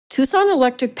Tucson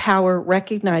Electric Power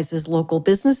recognizes local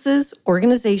businesses,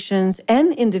 organizations,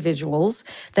 and individuals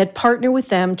that partner with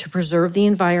them to preserve the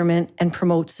environment and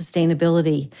promote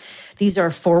sustainability. These are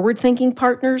forward-thinking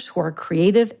partners who are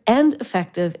creative and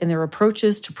effective in their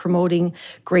approaches to promoting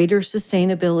greater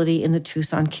sustainability in the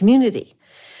Tucson community.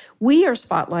 We are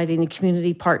spotlighting the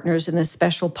community partners in this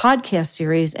special podcast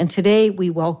series, and today we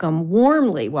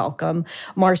warmly welcome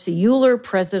Marcy Euler,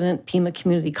 President, Pima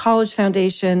Community College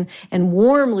Foundation, and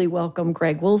warmly welcome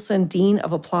Greg Wilson, Dean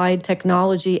of Applied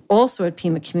Technology, also at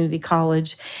Pima Community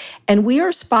College. And we are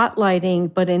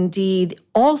spotlighting, but indeed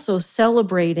also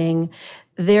celebrating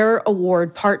their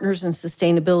award, Partners in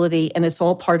Sustainability, and it's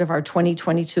all part of our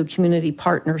 2022 Community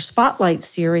Partner Spotlight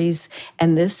Series,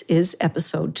 and this is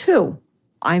episode 2.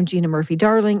 I'm Gina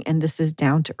Murphy-Darling, and this is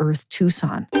Down to Earth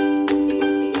Tucson.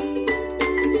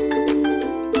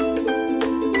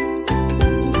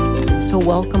 So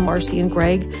welcome, Marcy and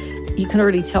Greg. You can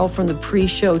already tell from the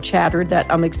pre-show chatter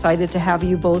that I'm excited to have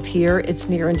you both here. It's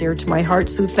near and dear to my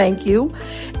heart, so thank you.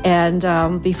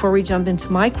 And before we jump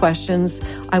into my questions,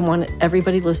 I want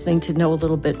everybody listening to know a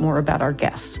little bit more about our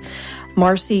guests.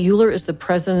 Marcy Euler is the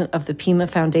president of the Pima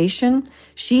Foundation.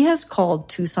 She has called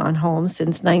Tucson home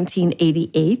since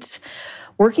 1988,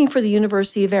 working for the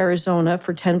University of Arizona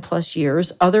for 10 plus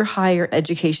years, other higher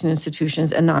education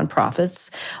institutions and nonprofits.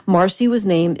 Marcy was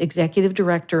named executive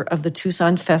director of the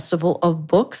Tucson Festival of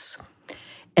Books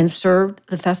and served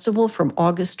the festival from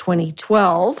August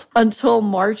 2012 until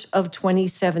March of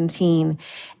 2017.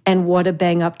 And what a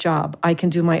bang-up job. I can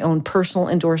do my own personal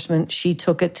endorsement. She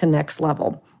took it to next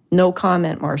level. No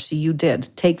comment, Marcy, you did.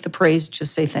 Take the praise,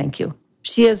 just say thank you.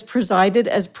 She has presided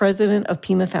as president of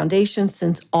Pima Foundation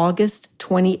since August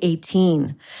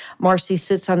 2018. Marcy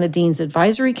sits on the Dean's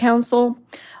Advisory Council,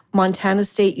 Montana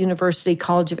State University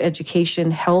College of Education,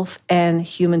 Health and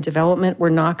Human Development. We're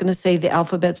not going to say the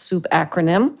alphabet soup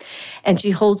acronym. And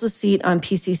she holds a seat on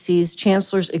PCC's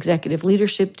Chancellor's Executive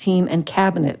Leadership Team and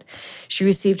Cabinet. She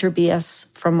received her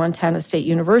BS from Montana State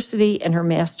University and her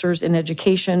Master's in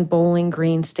Education, Bowling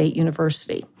Green State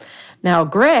University. Now,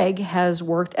 Greg has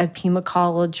worked at Pima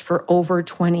College for over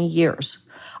 20 years.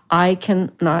 I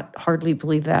cannot hardly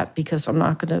believe that because I'm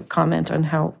not going to comment on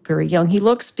how very young he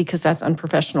looks because that's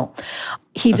unprofessional.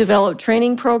 He developed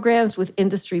training programs with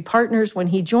industry partners when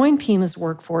he joined Pima's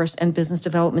workforce and business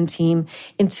development team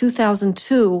in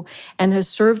 2002 and has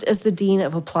served as the Dean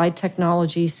of Applied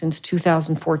Technology since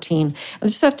 2014. I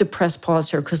just have to press pause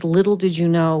here because little did you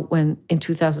know when in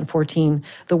 2014,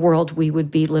 the world we would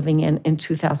be living in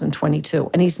 2022.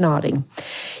 And he's nodding.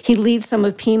 He leads some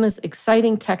of Pima's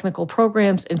exciting technical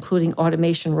programs, including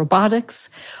automation robotics,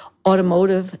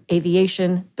 automotive,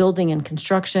 aviation, building and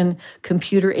construction,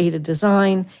 computer-aided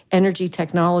design, energy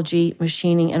technology,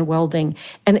 machining, and welding.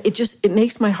 And it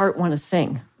makes my heart want to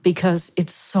sing because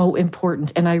it's so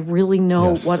important. And I really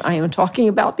know what I am talking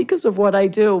about because of what I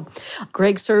do.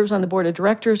 Greg serves on the board of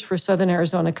directors for Southern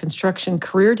Arizona Construction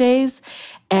Career Days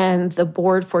and the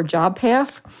board for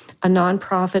JobPath, a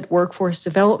nonprofit workforce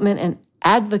development and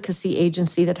advocacy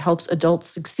agency that helps adults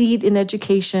succeed in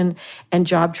education and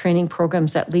job training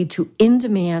programs that lead to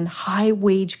in-demand,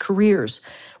 high-wage careers.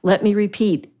 Let me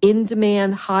repeat,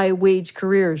 in-demand, high-wage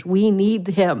careers. We need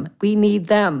him. We need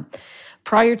them.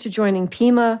 Prior to joining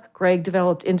Pima, Greg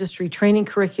developed industry training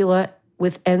curricula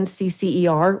with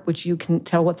NCCER, which you can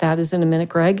tell what that is in a minute,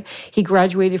 Greg. He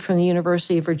graduated from the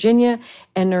University of Virginia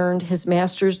and earned his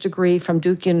master's degree from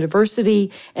Duke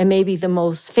University. And maybe the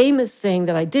most famous thing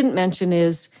that I didn't mention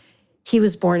is he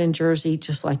was born in Jersey,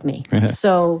 just like me.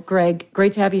 So, Greg,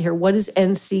 great to have you here. What is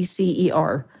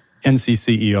NCCER?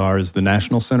 NCCER is the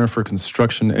National Center for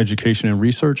Construction, Education, and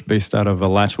Research based out of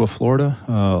Alachua, Florida,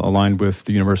 aligned with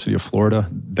the University of Florida.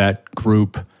 That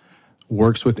group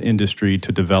works with industry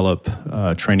to develop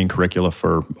training curricula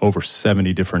for over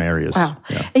 70 different areas. Wow.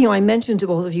 Yeah. And, I mentioned to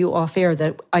both of you off air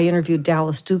that I interviewed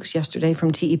Dallas Dukes yesterday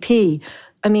from TEP.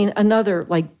 I mean, another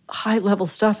high-level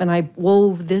stuff, and I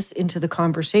wove this into the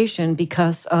conversation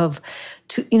because of,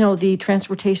 the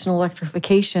transportation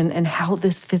electrification and how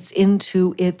this fits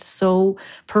into it so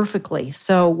perfectly.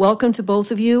 So welcome to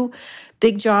both of you.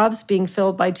 Big jobs being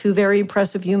filled by two very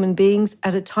impressive human beings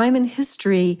at a time in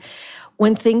history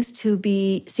when things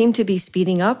seem to be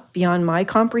speeding up beyond my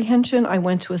comprehension. I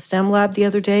went to a STEM lab the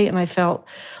other day and I felt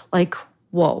like,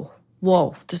 whoa,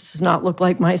 this does not look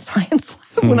like my science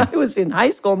lab when I was in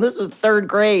high school, and this was third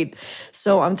grade.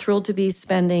 So I'm thrilled to be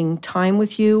spending time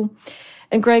with you.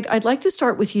 And Greg, I'd like to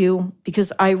start with you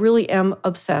because I really am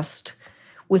obsessed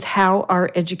with how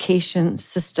our education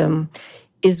system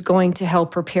is going to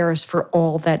help prepare us for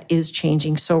all that is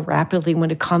changing so rapidly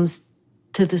when it comes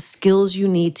to the skills you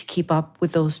need to keep up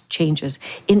with those changes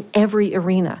in every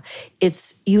arena.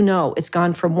 It's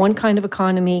gone from one kind of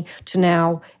economy to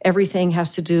now everything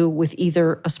has to do with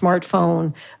either a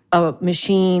smartphone, a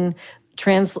machine,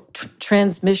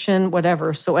 transmission,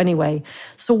 whatever. So anyway,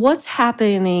 so what's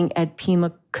happening at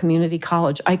Pima Community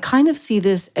College? I kind of see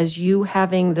this as you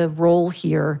having the role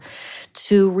here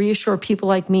to reassure people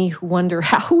like me who wonder,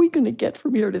 how are we going to get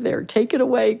from here to there? Take it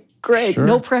away, Greg. Sure.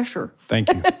 No pressure.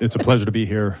 Thank you. It's a pleasure to be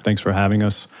here. Thanks for having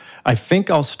us. I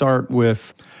think I'll start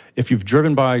with, if you've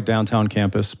driven by downtown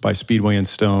campus, by Speedway and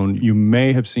Stone, you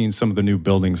may have seen some of the new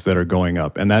buildings that are going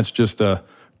up. And that's just a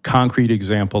concrete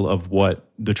example of what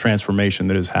the transformation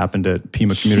that has happened at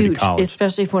Pima Community College.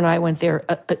 Especially when I went there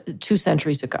 2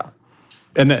 centuries ago.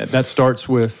 And that starts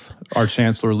with our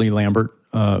Chancellor, Lee Lambert,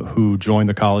 who joined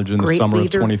the college in the summer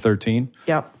of 2013.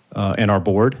 Yep. And our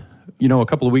board. A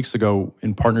couple of weeks ago,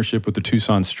 in partnership with the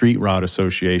Tucson Street Rod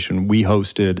Association, we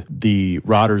hosted the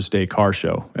Rodders Day Car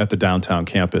Show at the downtown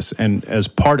campus. And as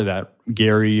part of that,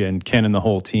 Gary and Ken and the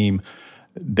whole team,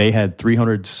 they had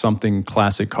 300-something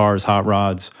classic cars, hot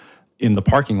rods, in the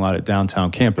parking lot at downtown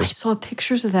campus. I saw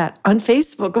pictures of that on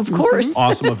Facebook, of course.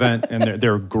 Awesome event, and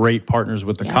they're great partners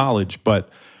with the college. But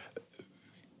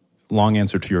long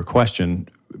answer to your question,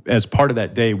 as part of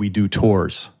that day, we do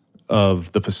tours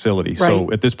of the facility. Right.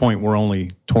 So at this point, we're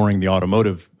only touring the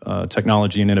Automotive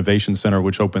Technology and Innovation Center,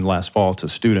 which opened last fall to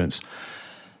students.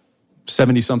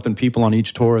 70-something people on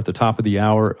each tour at the top of the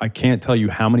hour. I can't tell you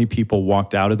how many people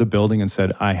walked out of the building and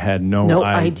said, I had no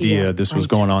idea this was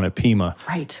going on at Pima.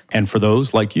 Right. And for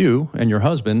those like you and your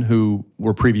husband who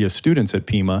were previous students at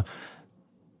Pima,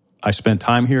 I spent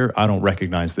time here. I don't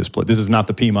recognize this place. This is not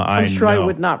the Pima I know. I'm sure I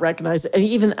would not recognize it. And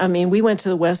even, we went to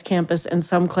the West Campus and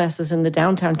some classes in the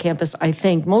downtown campus, I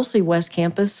think, mostly West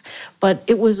Campus, but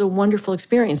it was a wonderful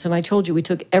experience. And I told you, we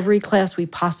took every class we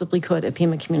possibly could at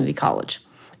Pima Community College.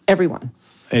 Everyone.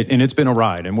 And it's been a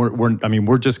ride, and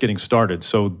we're just getting started.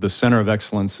 So the Center of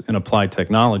Excellence in Applied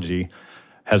Technology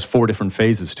has 4 different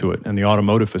phases to it, and the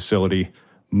automotive facility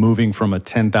moving from a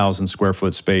 10,000 square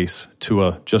foot space to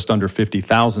a just under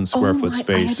 50,000 square foot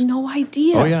space. I had no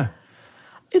idea. Oh yeah,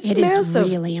 it massive.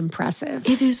 Is really impressive.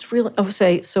 It is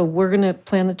really. So we're going to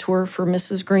plan the tour for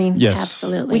Mrs. Green. Yes,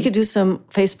 absolutely. We could do some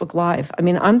Facebook Live.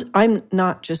 I'm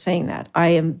not just saying that.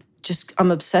 I'm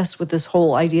obsessed with this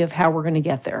whole idea of how we're going to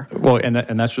get there. Well, and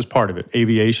that's just part of it.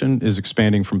 Aviation is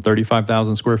expanding from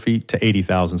 35,000 square feet to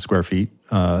 80,000 square feet.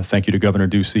 Thank you to Governor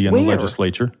Ducey and the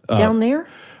legislature. Down there?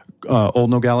 Old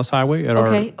Nogales Highway at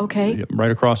okay. Right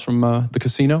across from the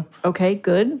casino. Okay,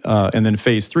 good. And then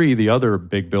phase 3, the other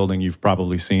big building you've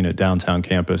probably seen at downtown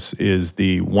campus is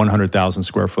the 100,000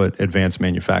 square foot advanced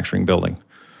manufacturing building.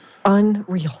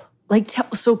 Unreal.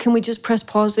 So can we just press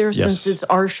pause there since it's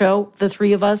our show, the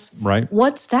 3 of us? Right.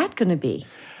 What's that going to be?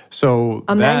 So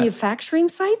a manufacturing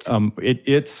site?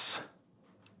 It's,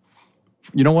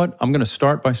 you know what? I'm going to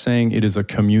start by saying it is a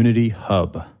community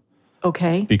hub.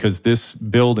 Okay. Because this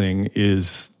building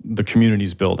is the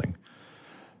community's building.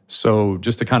 So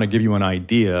just to kind of give you an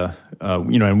idea,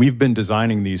 and we've been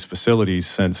designing these facilities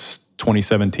since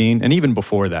 2017, and even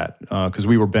before that, because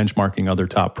we were benchmarking other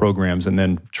top programs and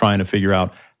then trying to figure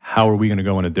out how are we going to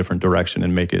go in a different direction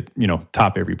and make it,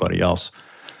 top everybody else.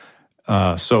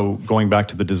 So going back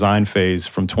to the design phase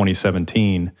from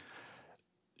 2017,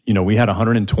 we had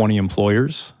 120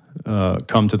 employers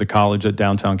come to the college at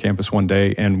downtown campus one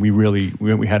day, and we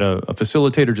had a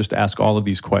facilitator just ask all of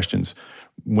these questions.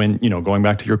 When, going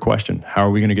back to your question, how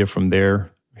are we going to get from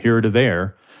here to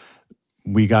there?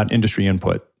 We got industry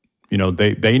input.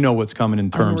 They know what's coming in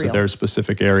terms of their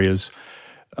specific areas.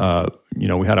 We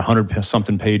had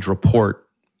 100-something page report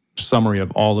summary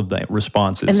of all of the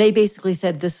responses. And they basically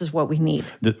said, this is what we need.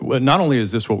 Not only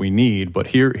is this what we need, but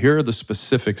here are the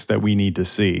specifics that we need to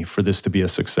see for this to be a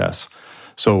success.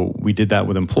 So we did that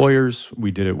with employers.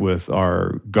 We did it with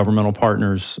our governmental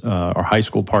partners, our high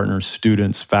school partners,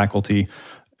 students, faculty.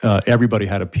 Everybody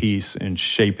had a piece in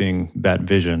shaping that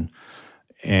vision.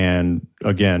 And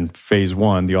again, phase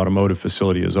 1, the automotive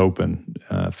facility is open.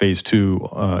 Phase 2,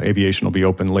 aviation will be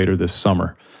open later this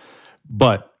summer.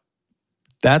 But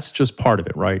that's just part of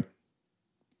it, right?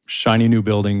 Shiny new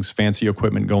buildings, fancy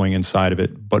equipment going inside of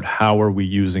it. But how are we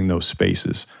using those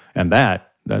spaces? And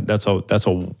that's a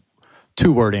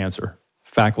 2-word answer: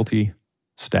 faculty,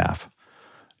 staff,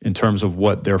 in terms of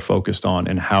what they're focused on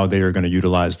and how they are going to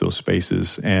utilize those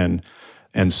spaces and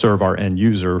serve our end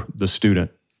user, the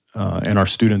student. And our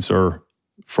students are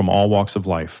from all walks of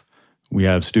life. We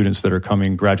have students that are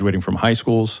graduating from high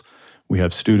schools. We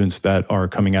have students that are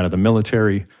coming out of the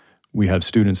military. We have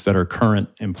students that are current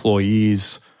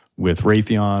employees with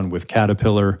Raytheon, with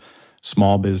Caterpillar.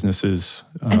 small businesses.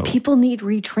 And people need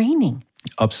retraining.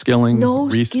 Upskilling,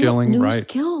 reskilling, new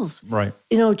skills. Right.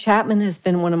 Chapman has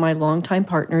been one of my longtime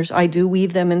partners. I do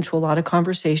weave them into a lot of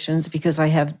conversations because I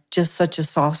have just such a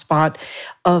soft spot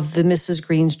of the Mrs.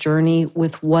 Green's journey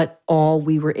with what all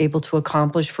we were able to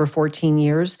accomplish for 14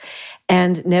 years.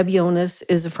 And Neb Jonas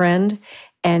is a friend,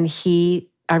 and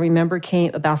I remember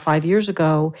came about 5 years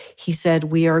ago, he said,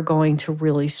 we are going to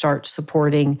really start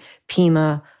supporting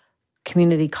Pima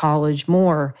Community College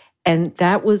more. And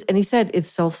he said, it's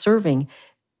self-serving.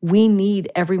 We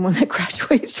need everyone that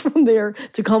graduates from there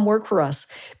to come work for us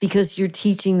because you're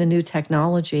teaching the new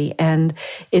technology. And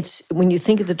it's, when you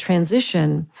think of the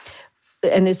transition,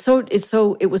 and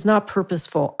it was not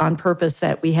purposeful on purpose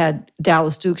that we had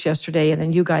Dallas Dukes yesterday and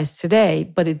then you guys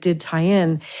today, but it did tie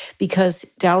in because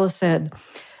Dallas said,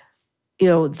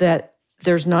 that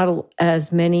there's not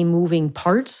as many moving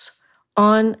parts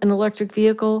on an electric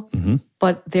vehicle,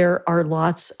 but there are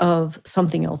lots of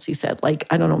something else he said, like,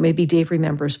 I don't know, maybe Dave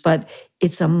remembers, but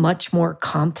it's a much more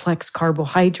complex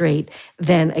carbohydrate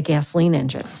than a gasoline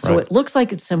engine. So It looks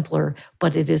like it's simpler,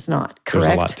 but it is not, correct?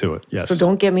 There's a lot to it, yes. So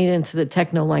don't get me into the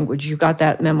techno language. You got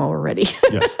that memo already.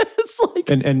 Yes. It's like...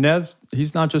 And Nev,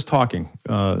 he's not just talking.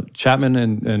 Chapman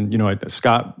and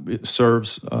Scott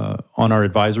serves on our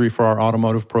advisory for our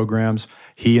automotive programs.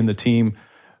 He and the team,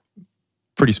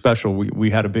 pretty special. We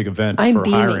had a big event for hiring. I'm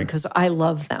beaming because I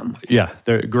love them. Yeah,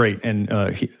 they're great. And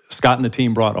Scott and the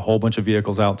team brought a whole bunch of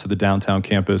vehicles out to the downtown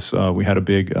campus. We had a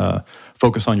big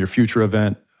Focus on Your Future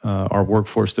event. Our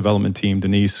workforce development team,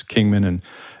 Denise Kingman, and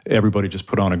everybody just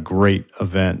put on a great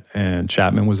event. And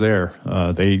Chapman was there.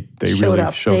 They really showed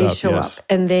up. They show up,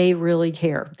 and they really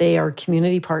care. They are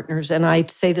community partners. And I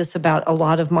say this about a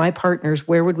lot of my partners.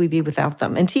 Where would we be without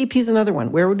them? And TEP is another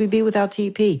one. Where would we be without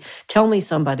TEP? Tell me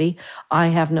somebody. I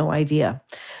have no idea.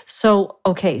 So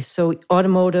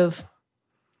automotive,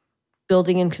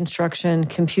 building and construction,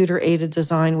 computer-aided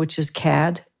design, which is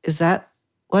CAD. Is that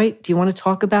right? Do you want to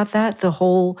talk about that?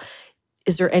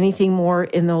 Is there anything more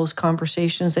in those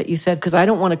conversations that you said? Because I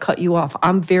don't want to cut you off.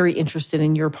 I'm very interested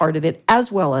in your part of it,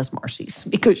 as well as Marcy's,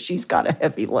 because she's got a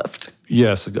heavy lift.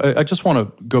 Yes. I just want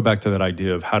to go back to that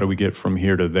idea of how do we get from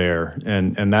here to there?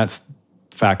 And that's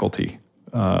faculty,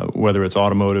 whether it's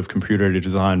automotive, computer-aided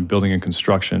design, building and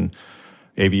construction,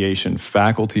 aviation.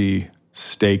 Faculty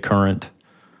stay current.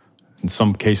 In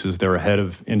some cases, they're ahead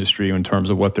of industry in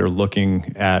terms of what they're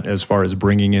looking at as far as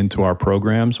bringing into our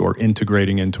programs or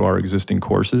integrating into our existing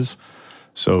courses.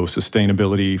 So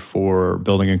sustainability for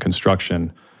building and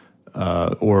construction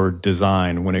or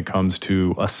design when it comes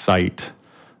to a site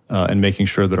and making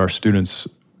sure that our students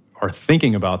are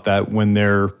thinking about that when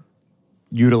they're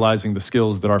utilizing the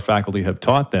skills that our faculty have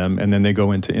taught them, and then they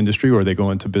go into industry or they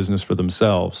go into business for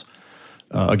themselves.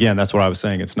 Again, that's what I was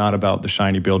saying. It's not about the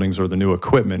shiny buildings or the new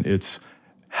equipment. It's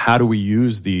how do we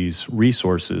use these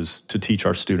resources to teach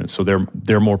our students so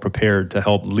they're more prepared to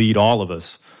help lead all of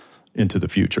us into the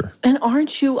future. And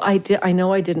aren't you, I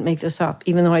know I didn't make this up,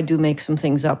 even though I do make some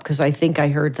things up because I think I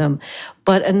heard them,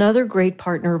 but another great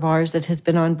partner of ours that has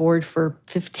been on board for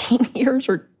 15 years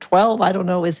or 12, I don't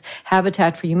know, is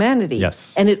Habitat for Humanity.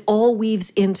 Yes. And it all weaves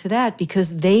into that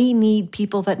because they need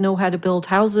people that know how to build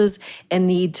houses and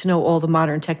need to know all the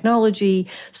modern technology.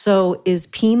 So is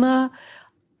Pima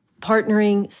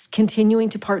continuing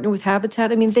to partner with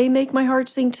Habitat? I mean, they make my heart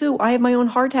sing too. I have my own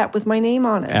hard hat with my name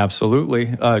on it.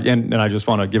 Absolutely. And I just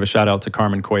want to give a shout out to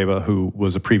Carmen Cueva, who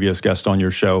was a previous guest on your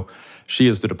show. She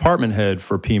is the department head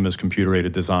for Pima's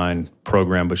computer-aided design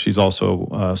program, but she's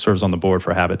also serves on the board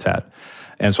for Habitat.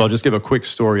 And so I'll just give a quick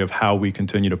story of how we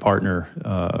continue to partner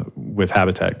with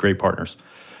Habitat, great partners.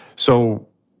 So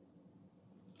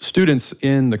students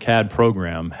in the CAD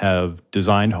program have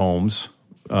designed homes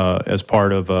as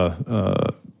part of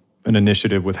an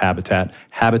initiative with Habitat.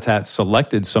 Habitat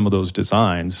selected some of those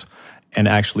designs and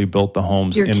actually built the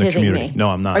homes in the community. Me. No,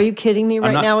 I'm not. Are you kidding me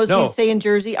right now, as we say in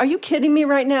Jersey? Are you kidding me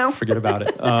right now? Forget about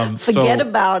it. Forget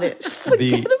about it.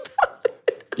 Forget about it.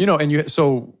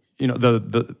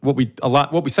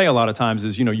 What we say a lot of times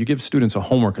is, you give students a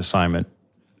homework assignment.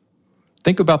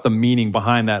 Think about the meaning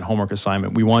behind that homework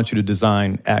assignment. We want you to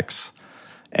design X,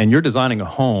 and you're designing a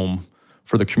home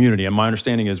for the community. And my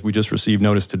understanding is we just received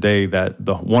notice today that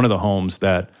one of the homes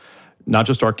that not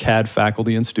just our CAD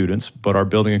faculty and students, but our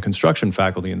building and construction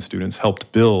faculty and students helped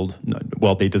build,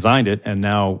 well, they designed it, and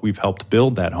now we've helped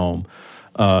build that home.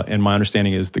 And my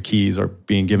understanding is the keys are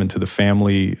being given to the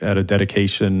family at a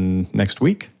dedication next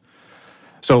week.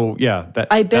 So yeah,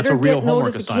 I that's better a real get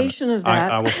homework notification assignment. of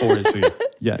that. I will forward it to you.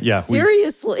 Yeah.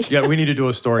 Seriously. We need to do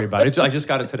a story about it. I just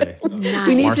got it today. Nice.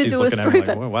 We need Marcy's to do a looking at story me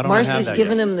like, about why don't I have Marcy's that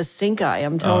giving yet? him the stink eye,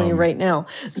 I'm telling you right now.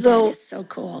 That is so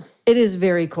cool. It is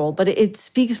very cool, but it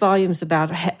speaks volumes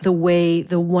about the way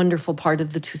the wonderful part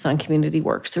of the Tucson community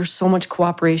works. There's so much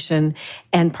cooperation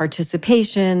and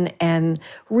participation and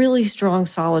really strong,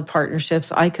 solid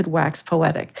partnerships. I could wax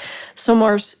poetic. So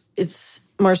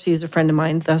Marcy is a friend of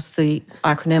mine, thus the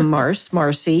acronym MARS,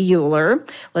 Marcy Euler.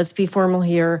 Let's be formal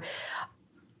here.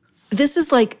 This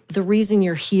is like the reason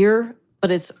you're here,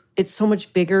 but it's so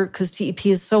much bigger because TEP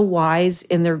is so wise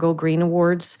in their Go Green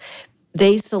Awards.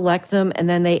 They select them and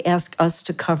then they ask us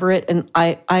to cover it. And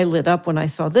I lit up when I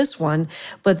saw this one,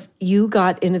 but you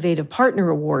got Innovative Partner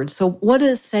Awards. So what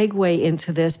a segue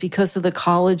into this because of the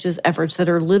college's efforts that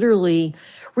are literally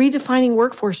redefining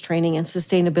workforce training and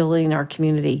sustainability in our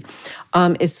community.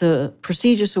 It's a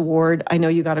prestigious award. I know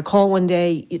you got a call one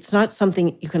day. It's not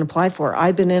something you can apply for.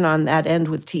 I've been in on that end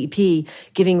with TEP,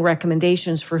 giving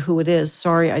recommendations for who it is.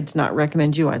 Sorry, I did not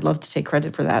recommend you. I'd love to take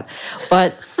credit for that.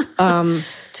 But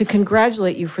to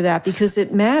congratulate you for that because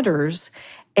it matters.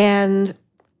 And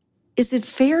is it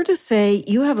fair to say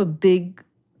you have a big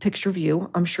picture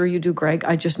view? I'm sure you do, Greg.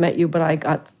 I just met you, but I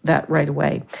got that right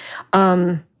away.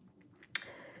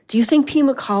 Do you think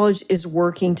Pima College is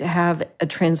working to have a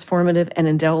transformative and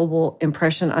indelible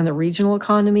impression on the regional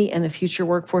economy and the future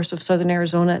workforce of Southern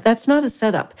Arizona? That's not a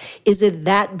setup. Is it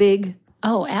that big?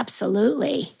 Oh,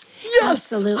 absolutely. Yes.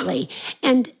 Absolutely.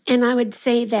 And I would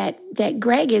say that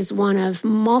Greg is one of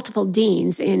multiple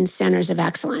deans in centers of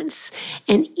excellence.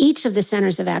 And each of the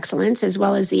centers of excellence, as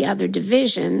well as the other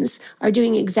divisions, are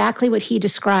doing exactly what he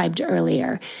described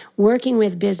earlier, working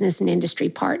with business and industry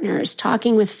partners,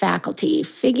 talking with faculty,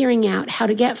 figuring out how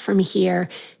to get from here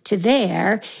to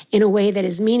there in a way that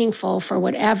is meaningful for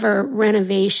whatever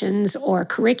renovations or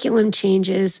curriculum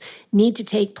changes need to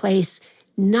take place.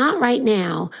 Not right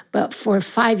now, but for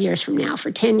 5 years from now,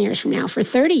 for 10 years from now, for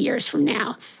 30 years from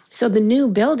now. So the new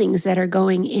buildings that are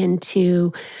going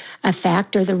into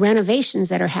effect or the renovations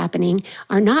that are happening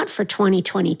are not for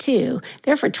 2022.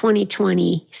 They're for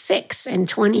 2026 and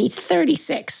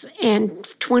 2036 and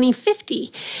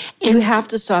 2050. And you have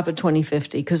to stop at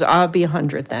 2050 because I'll be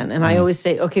 100 then. And I always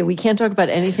say, okay, we can't talk about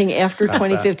anything after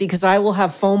 2050 because I will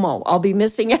have FOMO. I'll be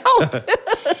missing out.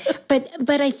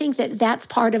 But I think that that's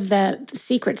part of the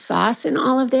secret sauce in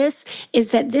all of this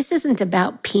is that this isn't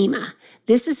about Pima.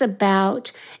 This is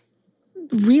about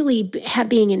really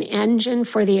being an engine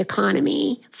for the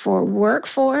economy, for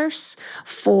workforce,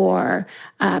 for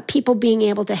people being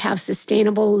able to have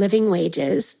sustainable living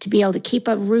wages, to be able to keep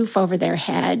a roof over their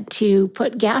head, to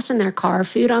put gas in their car,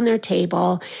 food on their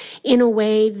table in a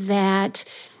way that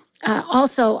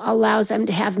also allows them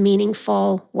to have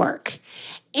meaningful work.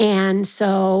 And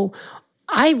so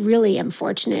I really am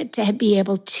fortunate to be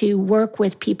able to work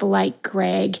with people like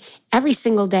Greg every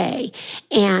single day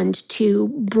and to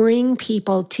bring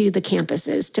people to the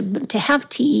campuses, to have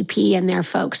TEP and their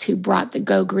folks who brought the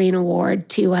Go Green Award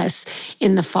to us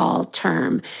in the fall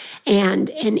term and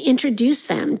introduce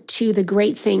them to the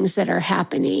great things that are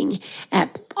happening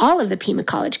at all of the Pima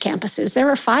College campuses. There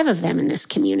are 5 of them in this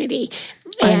community.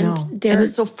 And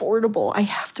it's affordable. I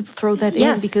have to throw that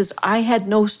in because I had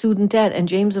no student debt and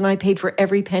James and I paid for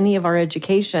every penny of our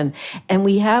education. And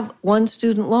we have one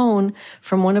student loan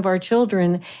from one of our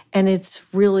children and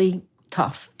it's really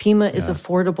tough. Pima is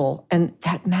affordable and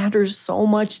that matters so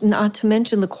much, not to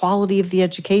mention the quality of the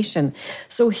education.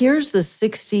 So here's the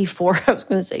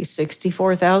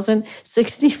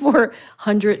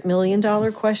 $6,400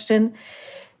 million question.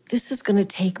 This is going to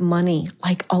take money,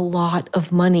 like a lot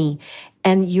of money.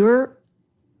 And you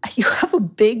have a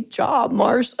big job,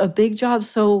 Mars, a big job.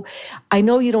 So I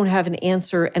know you don't have an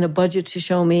answer and a budget to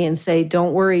show me and say,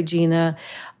 don't worry, Gina.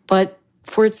 But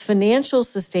for its financial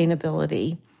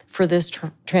sustainability for this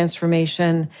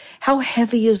transformation, how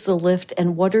heavy is the lift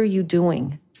and what are you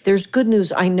doing? There's good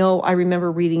news. I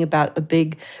remember reading about a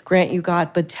big grant you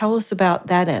got, but tell us about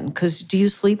that end. Because do you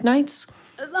sleep nights?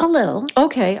 A little.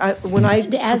 Okay.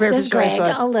 As does Greg,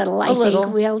 a little. I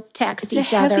think we'll text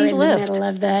each other in the middle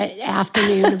of the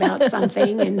afternoon about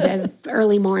something in the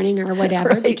early morning or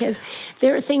whatever, because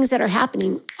there are things that are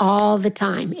happening all the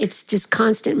time. It's just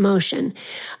constant motion.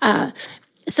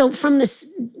 So from this,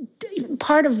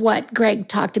 part of what Greg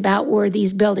talked about were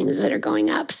these buildings that are going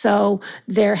up. So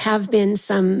there have been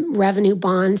some revenue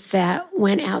bonds that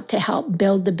went out to help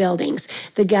build the buildings.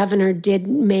 The governor did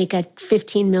make a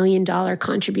 $15 million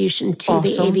contribution to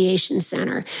the Aviation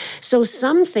Center. So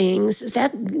some things,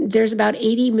 that there's about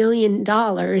 $80 million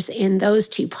in those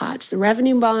 2 pots, the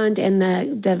revenue bond and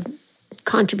the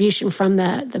contribution from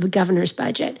the governor's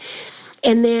budget.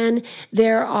 And then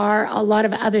there are a lot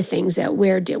of other things that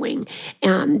we're doing.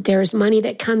 There's money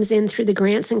that comes in through the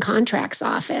Grants and Contracts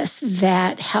Office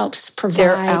that helps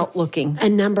provide a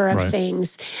number of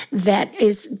things that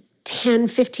is $10,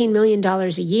 $15 million a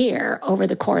year over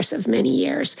the course of many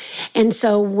years. And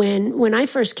so when I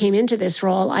first came into this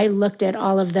role, I looked at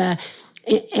all of the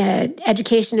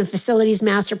Education and Facilities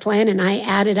Master Plan, and I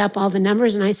added up all the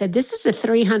numbers, and I said, this is a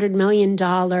 $300 million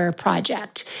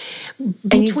project.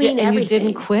 Between everything. And you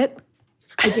didn't quit?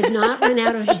 I did not run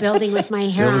out of the building with my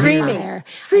hair on fire.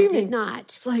 Screaming. I did not.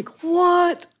 It's like,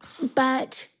 what?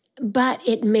 But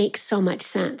it makes so much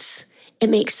sense. It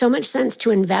makes so much sense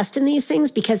to invest in these things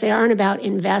because they aren't about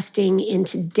investing in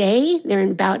today. They're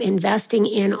about investing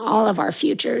in all of our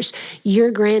futures, your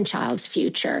grandchild's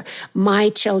future, my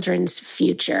children's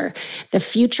future, the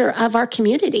future of our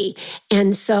community.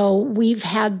 And so we've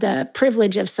had the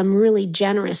privilege of some really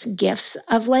generous gifts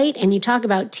of late. And you talk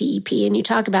about TEP and you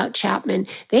talk about Chapman.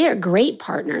 They are great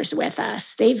partners with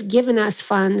us. They've given us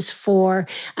funds for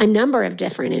a number of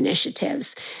different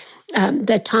initiatives.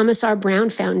 The Thomas R. Brown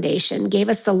Foundation gave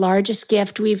us the largest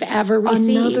gift we've ever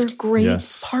received. Another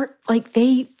great part. Like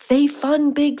they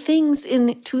fund big things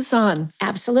in Tucson.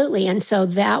 Absolutely. And so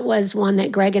that was one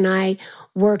that Greg and I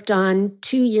worked on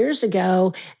 2 years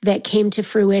ago that came to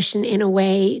fruition in a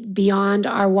way beyond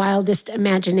our wildest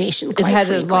imagination. It had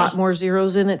a lot more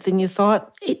zeros in it than you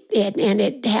thought? Yes,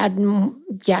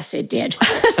 it did.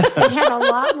 It had a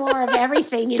lot more of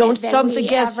everything in Don't it stump the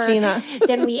guest, Gina.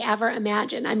 than we ever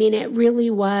imagined. I mean, it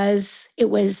was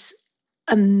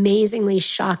amazingly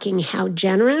shocking how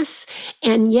generous,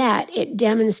 and yet it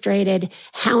demonstrated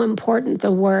how important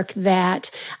the work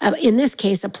that, in this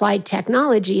case, applied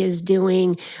technology is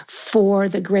doing for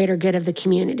the greater good of the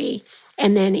community.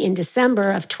 And then in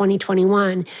December of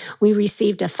 2021, we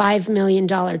received a $5 million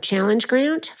challenge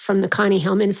grant from the Connie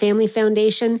Hellman Family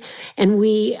Foundation, and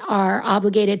we are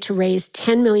obligated to raise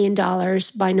 $10 million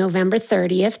by November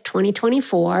 30th,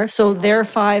 2024. So they're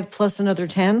 5 plus another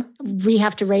 10? We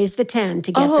have to raise the 10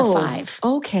 to get the 5.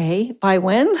 Okay. By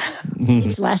when?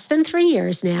 It's less than 3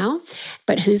 years now,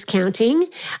 but who's counting?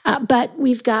 But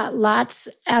we've got lots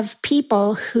of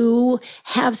people who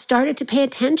have started to pay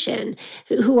attention,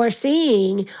 who are seeing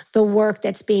the work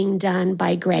that's being done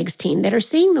by Greg's team, that are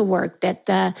seeing the work that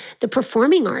the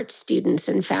performing arts students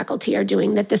and faculty are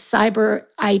doing, that the Cyber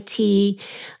IT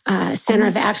Center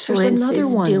of Excellence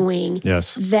is doing,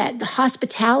 that the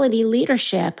hospitality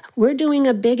leadership, we're doing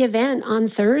a big event on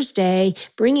Thursday,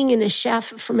 bringing in a chef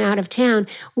from out of town.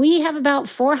 We have about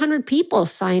 400 people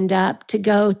signed up to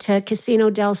go to Casino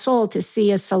del Sol to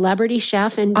see a celebrity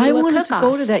chef and do a cook-off. I wanted to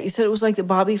go to that. You said it was like the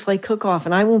Bobby Flay cook-off,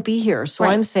 and I won't be here, so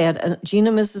I'm sad. And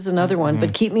Gina misses another one,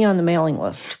 but keep me on the mailing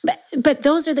list. But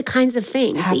those are the kinds of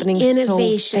things, happening the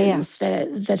innovations, so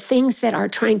fast. the things that are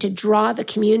trying to draw the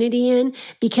community in,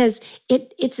 because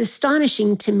it's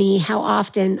astonishing to me how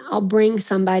often I'll bring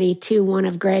somebody to one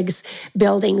of Greg's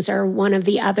buildings or one of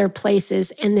the other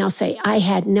places, and they'll say, I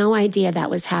had no idea that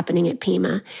was happening at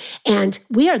Pima. And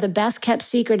we are the best kept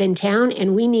secret in town,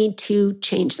 and we need to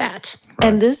change that. Right.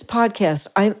 And this podcast,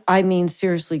 I mean,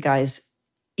 seriously, guys,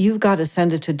 you've got to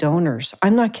send it to donors.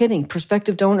 I'm not kidding,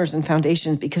 prospective donors and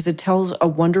foundations, because it tells a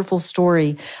wonderful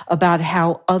story about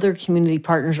how other community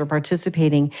partners are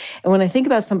participating. And when I think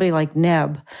about somebody like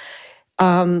Neb,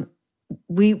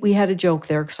 we had a joke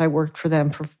there because I worked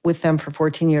with them for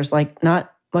 14 years, like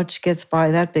not much gets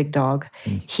by that big dog.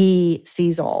 He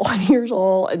sees all, hears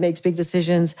all, and makes big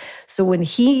decisions. So when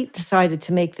he decided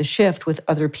to make the shift with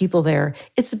other people there,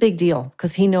 it's a big deal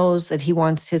because he knows that he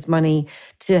wants his money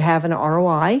to have an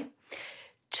ROI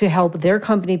to help their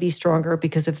company be stronger,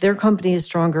 because if their company is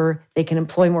stronger, they can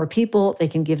employ more people, they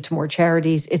can give to more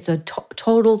charities. It's a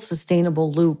total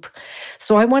sustainable loop.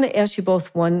 So I want to ask you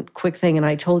both one quick thing, and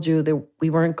I told you that we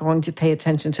weren't going to pay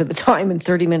attention to the time, and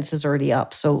 30 minutes is already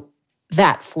up. So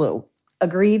that flew.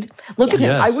 Agreed? Look at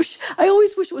him. I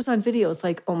always wish it was on video. It's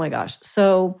like, oh my gosh.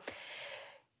 So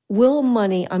will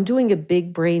money, I'm doing a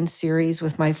big brain series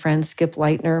with my friend Skip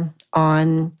Leitner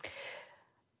on,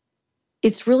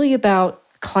 it's really about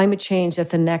climate change at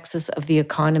the nexus of the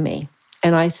economy.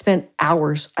 And I have spent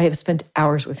hours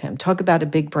with him. Talk about a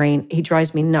big brain. He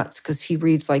drives me nuts because he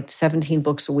reads like 17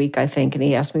 books a week, I think. And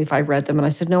he asked me if I read them. And I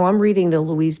said, no, I'm reading the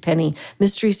Louise Penny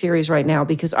mystery series right now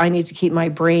because I need to keep my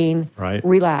brain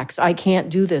relaxed. I can't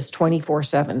do this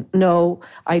 24/7. No,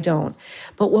 I don't.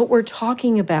 But what we're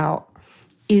talking about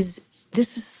is,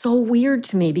 this is so weird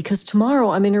to me because tomorrow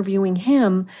I'm interviewing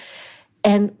him.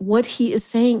 And what he is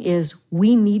saying is,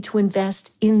 we need to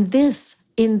invest in this,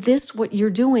 what you're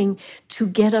doing to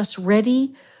get us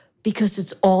ready because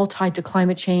it's all tied to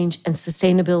climate change and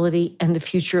sustainability and the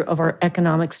future of our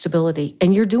economic stability.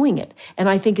 And you're doing it. And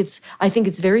I think it's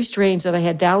very strange that I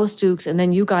had Dallas Dukes and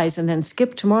then you guys and then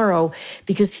Skip tomorrow,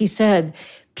 because he said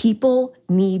people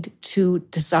need to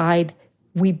decide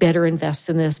we better invest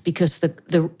in this, because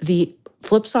the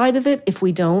flip side of it, if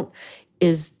we don't,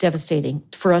 is devastating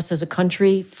for us as a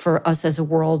country, for us as a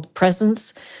world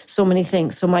presence, so many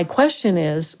things. So my question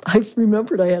is, I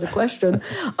remembered I had a question.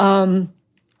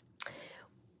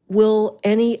 Will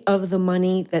any of the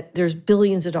money that there's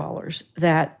billions of dollars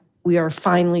that we are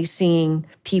finally seeing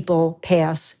people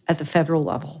pass at the federal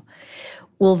level,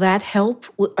 will that help?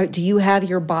 Do you have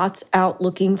your bots out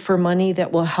looking for money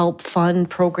that will help fund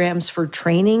programs for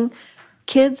training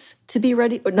kids to be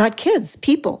ready? Or not kids,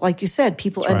 people, like you said,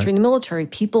 people That's entering the military,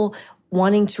 people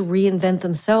wanting to reinvent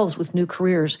themselves with new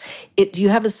careers. Do you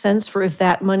have a sense for if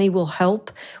that money will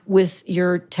help with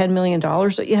your $10 million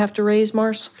that you have to raise,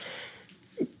 Mars?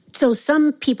 So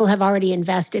some people have already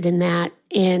invested in that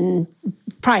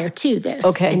prior to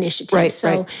this initiative.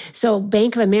 Right, so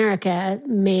Bank of America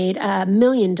made $1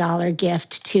 million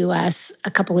gift to us a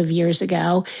couple of years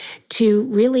ago to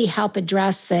really help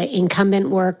address the incumbent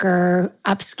worker,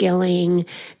 upskilling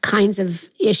kinds of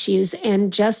issues.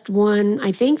 And just won,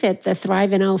 I think that the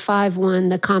Thrive in 05 won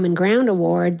the Common Ground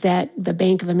Award that the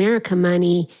Bank of America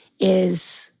money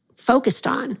is focused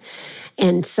on.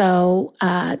 And so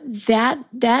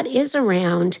that is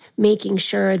around making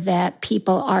sure that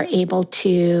people are able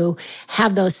to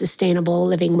have those sustainable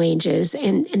living wages.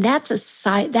 And that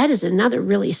is another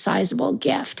really sizable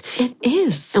gift. It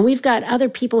is. And we've got other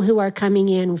people who are coming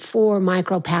in for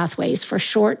micro pathways, for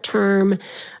short-term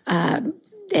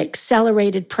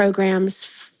accelerated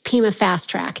programs, PIMA Fast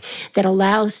Track, that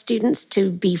allow students to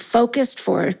be focused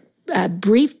for a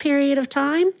brief period of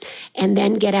time and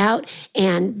then get out.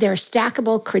 And there are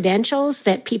stackable credentials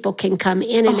that people can come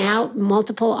in and out,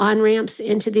 multiple on-ramps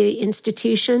into the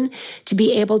institution to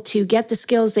be able to get the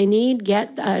skills they need,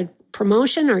 get a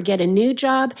promotion or get a new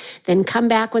job, then come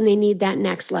back when they need that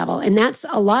next level. And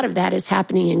a lot of that is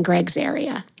happening in Greg's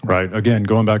area. Right. Again,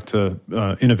 going back to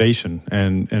innovation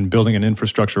and building an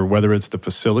infrastructure, whether it's the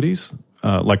facilities,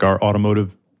 like our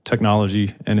Automotive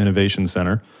Technology and Innovation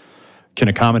Center, can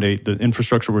accommodate. The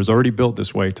infrastructure was already built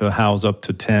this way to house up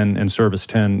to 10 and service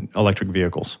 10 electric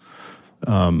vehicles.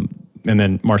 And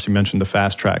then Marcy mentioned the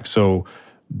fast track. So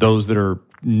those that are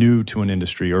new to an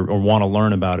industry or want to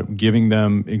learn about it, giving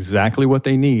them exactly what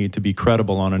they need to be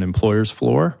credible on an employer's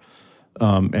floor,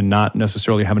 and not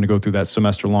necessarily having to go through that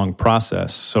semester-long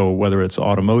process. So whether it's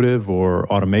automotive or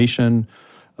automation,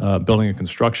 building and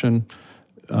construction,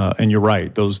 and you're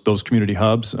right, those community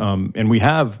hubs, and we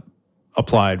have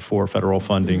applied for federal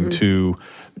funding to,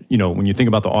 when you think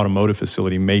about the automotive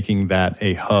facility, making that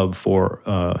a hub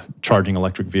for charging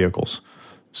electric vehicles.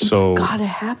 So it's got to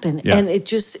happen. Yeah. And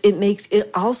it makes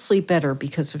it, I'll sleep better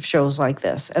because of shows like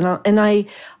this. And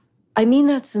I mean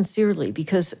that sincerely,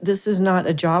 because this is not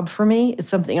a job for me. It's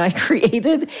something I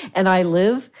created and I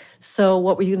live. So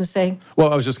what were you going to say?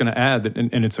 Well, I was just going to add that,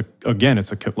 and it's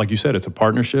like you said, it's a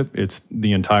partnership. It's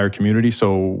the entire community.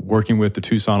 So working with the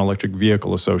Tucson Electric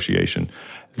Vehicle Association,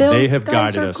 they have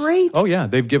guided us. Great. Oh yeah,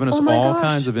 they've given us all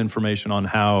kinds of information on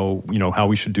how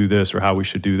we should do this or how we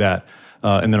should do that,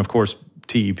 and then of course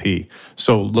TEP.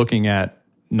 So looking at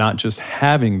not just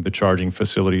having the charging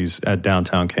facilities at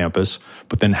downtown campus,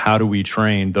 but then how do we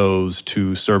train those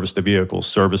to service the vehicles,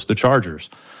 service the chargers?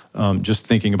 Just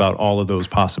thinking about all of those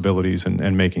possibilities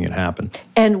and making it happen.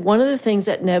 And one of the things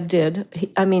that Neb did,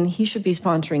 he should be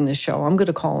sponsoring this show. I'm going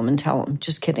to call him and tell him,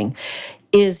 just kidding,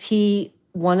 is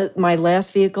my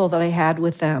last vehicle that I had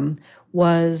with them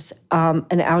was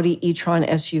an Audi e-tron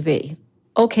SUV.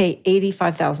 Okay,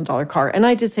 $85,000 car. And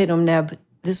I did say to him, Neb,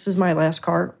 this is my last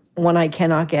car, one I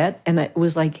cannot get. And it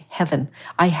was like heaven.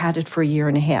 I had it for a year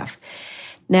and a half.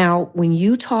 Now, when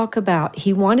you talk about,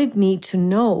 he wanted me to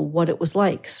know what it was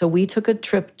like. So we took a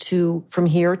trip from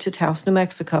here to Taos, New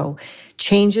Mexico,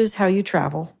 changes how you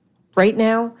travel. Right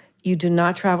now, you do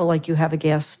not travel like you have a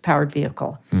gas-powered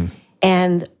vehicle.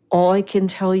 And all I can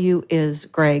tell you is,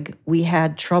 Greg, we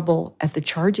had trouble at the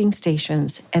charging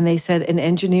stations, and they said an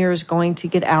engineer is going to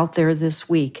get out there this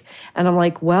week. And I'm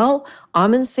like, well,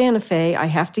 I'm in Santa Fe. I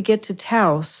have to get to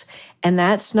Taos, and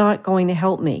that's not going to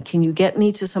help me. Can you get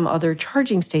me to some other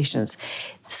charging stations?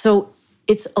 So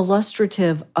it's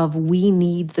illustrative of we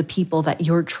need the people that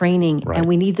you're training, right. And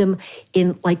we need them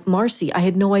in, like Marcy, I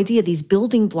had no idea, these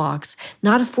building blocks,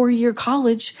 not a 4-year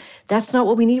college. That's not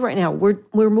what we need right now.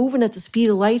 We're moving at the speed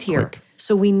of light here. Quick.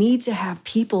 So we need to have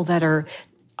people that are,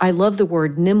 I love the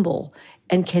word nimble,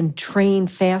 and can train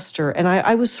faster. And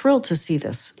I was thrilled to see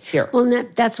this here. Well,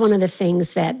 that's one of the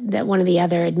things that one of the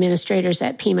other administrators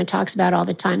at Pima talks about all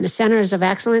the time. The centers of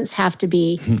excellence have to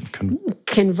be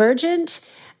convergent,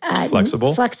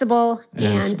 flexible,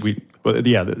 and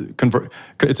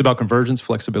it's about convergence,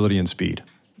 flexibility, and speed.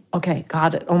 Okay,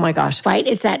 got it. Oh my gosh. Right?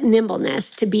 It's that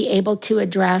nimbleness to be able to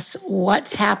address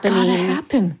what's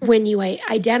happening when you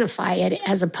identify it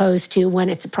as opposed to when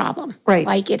it's a problem. Right.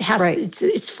 Like it has,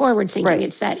 it's forward thinking. Right.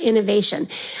 It's that innovation.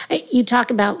 You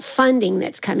talk about funding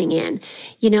that's coming in.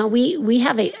 You know, we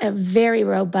have a very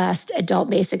robust adult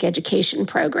basic education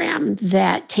program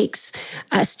that takes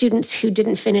students who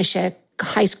didn't finish a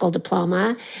high school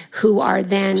diploma, who are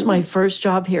then... It was my first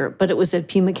job here, but it was at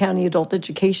Pima County Adult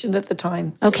Education at the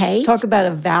time. Okay. Talk about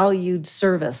a valued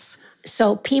service.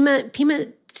 So Pima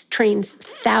trains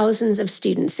thousands of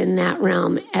students in that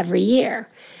realm every year.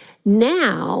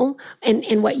 Now,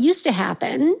 and what used to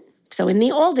happen... So in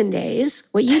the olden days,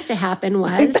 what used to happen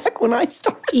was... Back when I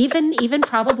started. even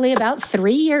probably about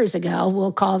 3 years ago,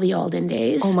 we'll call the olden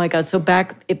days. Oh my God. So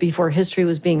back before history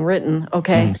was being written.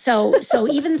 Okay. So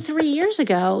even 3 years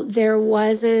ago, there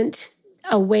wasn't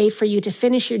a way for you to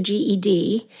finish your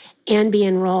GED and be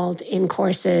enrolled in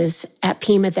courses at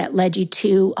Pima that led you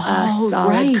to a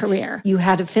solid career. You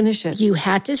had to finish it. You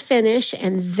had to finish,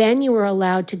 and then you were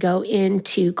allowed to go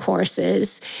into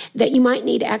courses that you might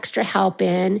need extra help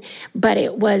in, but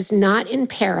it was not in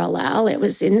parallel. It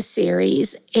was in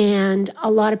series, and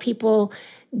a lot of people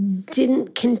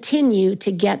didn't continue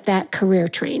to get that career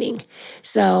training.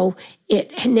 So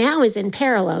it now is in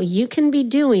parallel. You can be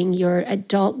doing your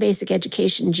adult basic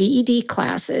education GED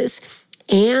classes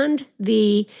and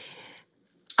the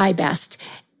IBEST,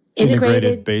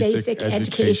 Integrated Basic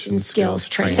Education Skills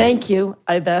Training. Thank you,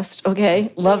 IBEST.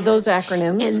 Okay, love those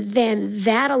acronyms. And then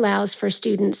that allows for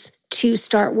students to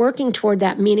start working toward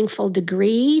that meaningful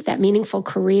degree, that meaningful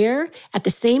career. At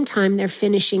the same time, they're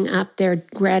finishing up their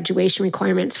graduation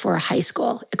requirements for a high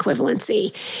school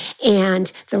equivalency.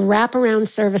 And the wraparound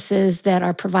services that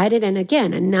are provided, and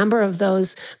again, a number of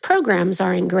those programs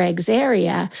are in Greg's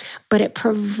area, but it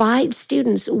provides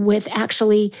students with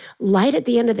actually light at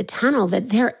the end of the tunnel that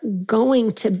they're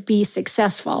going to be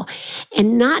successful.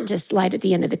 And not just light at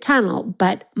the end of the tunnel,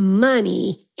 but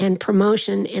money and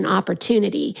promotion and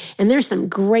opportunity. And there's some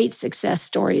great success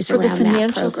stories around that program. For the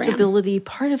financial stability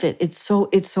part of it, it's so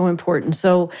important.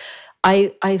 So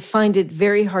I find it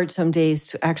very hard some days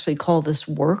to actually call this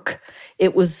work.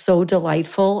 It was so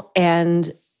delightful,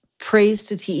 and praise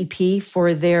to TEP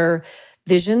for their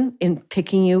vision in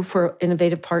picking you for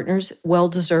innovative partners, well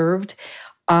deserved.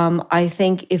 I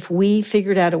think if we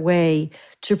figured out a way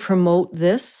to promote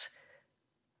this,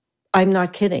 I'm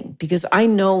not kidding, because I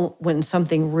know when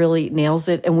something really nails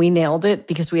it, and we nailed it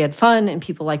because we had fun and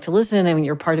people like to listen. I mean,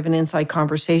 you're part of an inside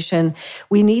conversation.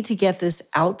 We need to get this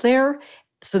out there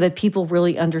so that people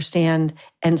really understand,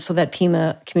 and so that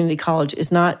Pima Community College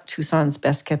is not Tucson's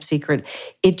best kept secret.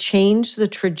 It changed the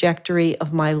trajectory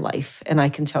of my life, and I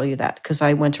can tell you that because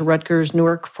I went to Rutgers,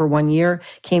 Newark for 1 year,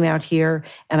 came out here,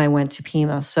 and I went to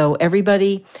Pima. So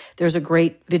everybody, there's a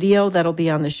great video that'll be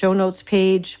on the show notes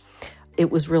page. It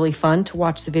was really fun to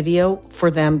watch the video for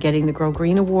them getting the Grow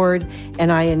Green Award. And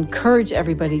I encourage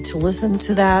everybody to listen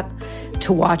to that,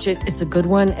 to watch it. It's a good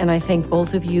one. And I thank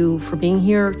both of you for being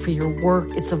here, for your work.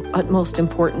 It's of utmost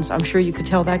importance. I'm sure you could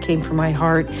tell that came from my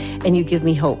heart, and you give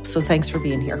me hope. So thanks for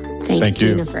being here. Thanks,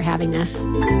 Gina, for having us.